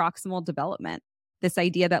zone of proximal development, this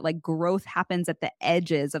idea that like growth happens at the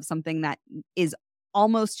edges of something that is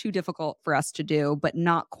almost too difficult for us to do, but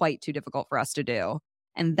not quite too difficult for us to do.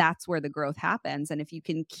 And that's where the growth happens. And if you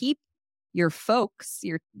can keep your folks,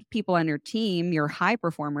 your people on your team, your high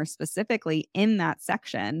performers specifically in that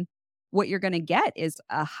section, what you're going to get is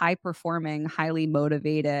a high performing, highly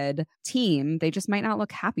motivated team. They just might not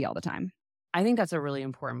look happy all the time. I think that's a really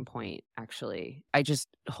important point, actually. I just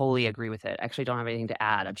wholly agree with it. I actually don't have anything to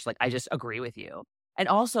add. I just agree with you. And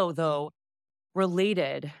also, though,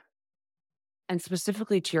 related and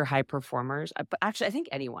specifically to your high performers, but actually, I think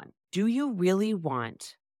anyone, do you really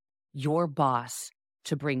want your boss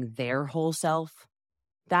to bring their whole self?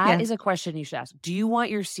 That is a question you should ask. Do you want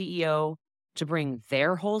your CEO to bring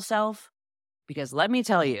their whole self? Because let me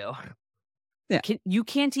tell you, you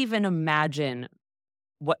can't even imagine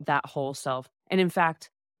what that whole self. And in fact,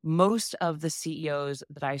 most of the CEOs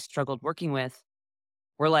that I struggled working with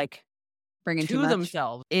were like Bringing too to much.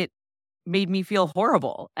 themselves. It made me feel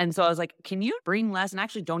horrible. And so I was like, can you bring less and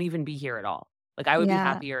actually don't even be here at all? Like I would be Yeah.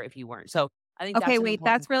 happier if you weren't. So I think Okay, that's an wait, important.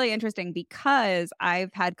 that's really interesting because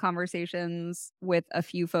I've had conversations with a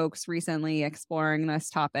few folks recently exploring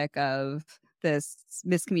this topic of this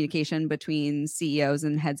miscommunication between CEOs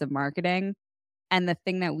and heads of marketing. And the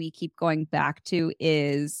thing that we keep going back to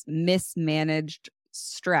is mismanaged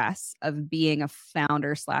stress of being a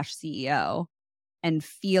founder / CEO and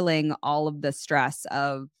feeling all of the stress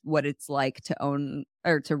of what it's like to own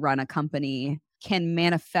or to run a company can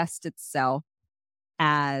manifest itself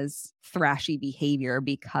as thrashy behavior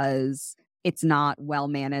because it's not well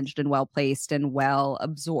managed and well placed and well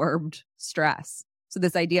absorbed stress. So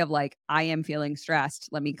this idea of like, I am feeling stressed,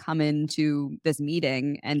 let me come into this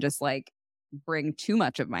meeting and just like bring too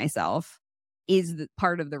much of myself is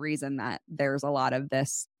part of the reason that there's a lot of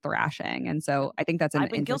this thrashing. And so I think that's an I've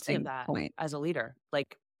been guilty of interesting that point. as a leader.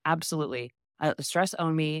 Like absolutely. The stress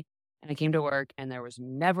owned me and I came to work and there was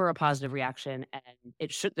never a positive reaction and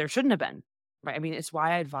there shouldn't have been. Right. I mean, it's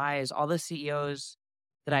why I advise all the CEOs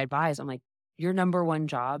that I advise. I'm like, your number one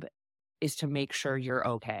job is to make sure you're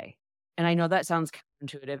okay. And I know that sounds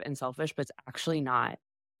counterintuitive and selfish, but it's actually not.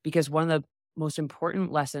 Because one of the most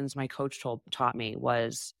important lessons my coach taught me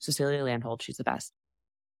was Cecilia Landhold. She's the best.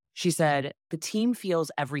 She said, the team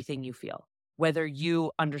feels everything you feel, whether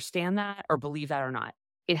you understand that or believe that or not.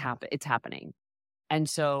 It's happening. And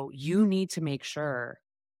so you need to make sure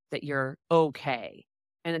that you're okay.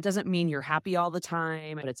 And it doesn't mean you're happy all the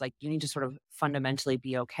time, but it's like you need to sort of fundamentally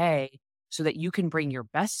be okay so that you can bring your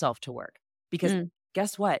best self to work. Because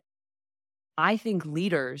guess what? I think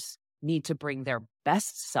leaders need to bring their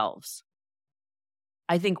best selves.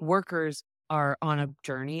 I think workers are on a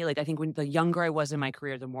journey. Like I think when the younger I was in my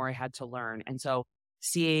career, the more I had to learn. And so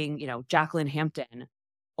seeing, Jacqueline Hampton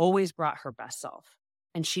always brought her best self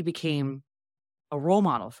and she became a role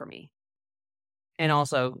model for me. And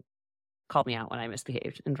also called me out when I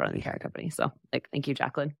misbehaved in front of the entire company. So thank you,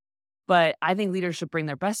 Jacqueline. But I think leaders should bring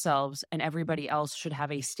their best selves and everybody else should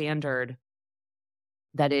have a standard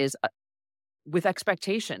that is with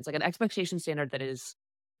expectations, like an expectation standard that is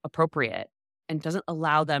appropriate and doesn't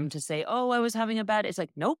allow them to say, oh, I was having a bad. It's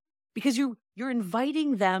like, nope, because you're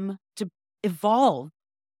inviting them to evolve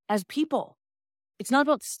as people. It's not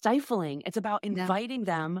about stifling. It's about inviting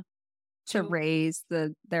them to raise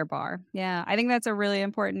their bar. Yeah. I think that's a really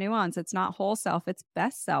important nuance. It's not whole self, it's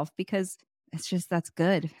best self because it's just, that's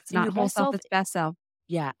good. It's not whole self, it's best self.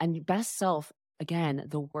 Yeah. And best self, again,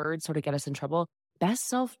 the words sort of get us in trouble. Best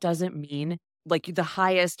self doesn't mean like the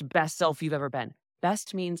highest best self you've ever been.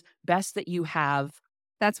 Best means best that you have.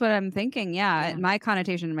 That's what I'm thinking. Yeah. My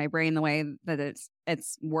connotation in my brain, the way that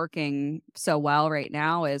it's working so well right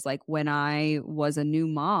now is like when I was a new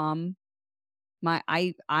mom,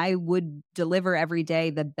 I would deliver every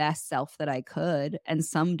day the best self that I could. And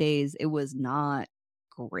some days it was not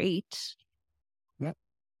great. Yep.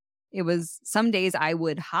 It was some days I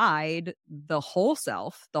would hide the whole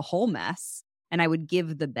self, the whole mess, and I would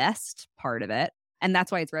give the best part of it. And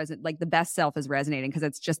that's why it's like the best self is resonating because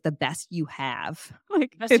it's just the best you have.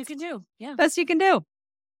 Like best you can do. Yeah. Best you can do.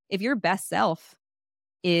 If your best self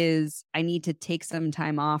is, I need to take some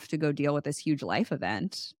time off to go deal with this huge life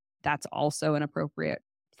event, that's also an appropriate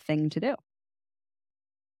thing to do.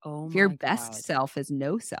 Oh, if your best self is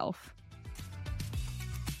no self.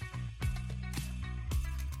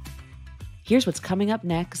 Here's what's coming up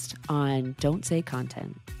next on Don't Say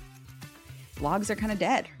Content. Blogs are kind of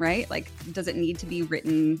dead, right? Like, does it need to be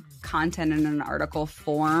written content in an article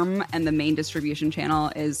form and the main distribution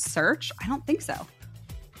channel is search? I don't think so.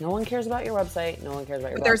 No one cares about your website. No one cares about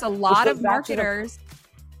your blog. There's a lot of marketers.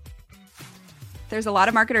 There's a lot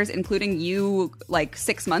of marketers, including you, like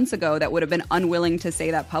 6 months ago, that would have been unwilling to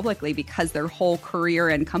say that publicly because their whole career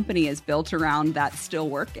and company is built around that still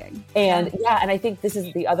working. And and I think this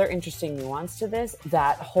is the other interesting nuance to this,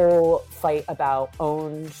 that whole fight about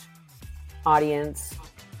owned audience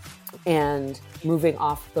and moving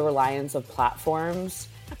off the reliance of platforms.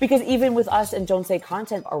 Because even with us and Don't Say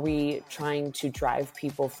Content, are we trying to drive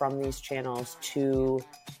people from these channels to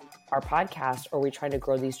our podcast, or are we trying to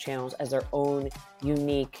grow these channels as their own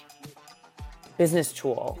unique business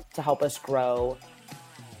tool to help us grow?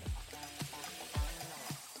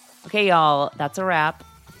 Okay, y'all, that's a wrap.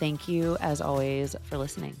 Thank you, as always, for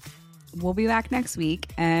listening. We'll be back next week.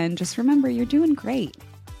 And just remember, you're doing great.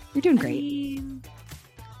 You're doing great.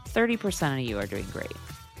 30% of you are doing great.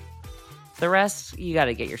 The rest, you got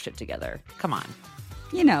to get your shit together. Come on.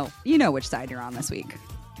 You know which side you're on this week.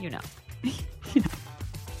 You know.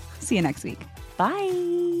 See you next week. Bye.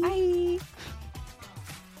 Bye.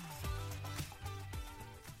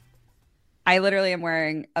 I literally am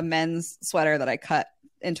wearing a men's sweater that I cut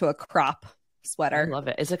into a crop sweater. I love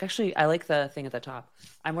it. It's like, actually, I like the thing at the top.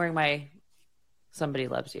 I'm wearing my Somebody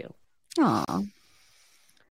Loves You. Aw.